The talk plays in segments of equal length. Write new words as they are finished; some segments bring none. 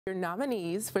Your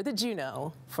nominees for the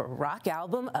Juno for Rock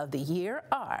Album of the Year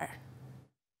are...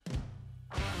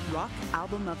 Rock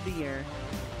Album of the Year,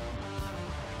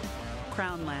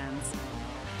 Crown Lands,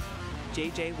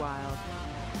 J.J. Wilde,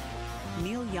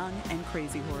 Neil Young and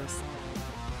Crazy Horse,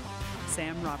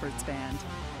 Sam Roberts Band,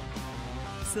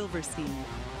 Silverstein,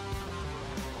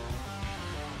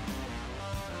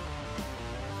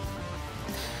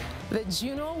 The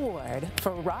Juno Award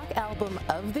for Rock Album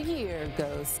of the Year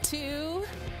goes to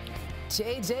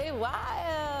J.J.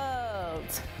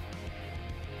 Wilde.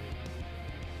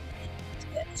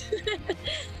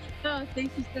 Oh,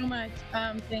 thank you so much.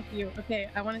 Thank you. Okay,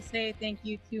 I want to say thank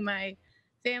you to my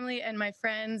family and my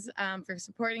friends for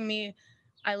supporting me.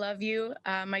 I love you.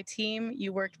 My team,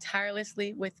 you work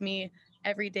tirelessly with me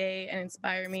every day and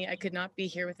inspire me. I could not be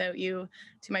here without you.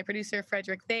 To my producer,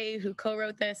 Frederick Thay, who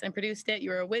co-wrote this and produced it,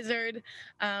 you're a wizard.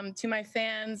 To my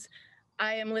fans,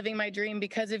 I am living my dream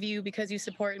because of you, because you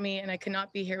support me, and I could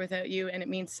not be here without you, and it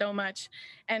means so much.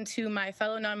 And to my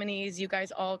fellow nominees, you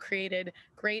guys all created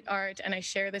great art, and I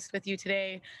share this with you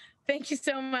today. Thank you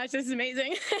so much. This is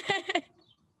amazing.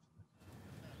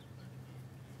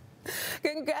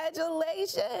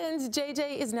 Congratulations!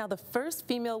 JJ is now the first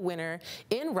female winner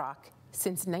in rock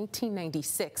since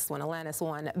 1996 when Alanis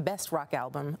won Best Rock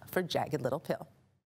Album for Jagged Little Pill.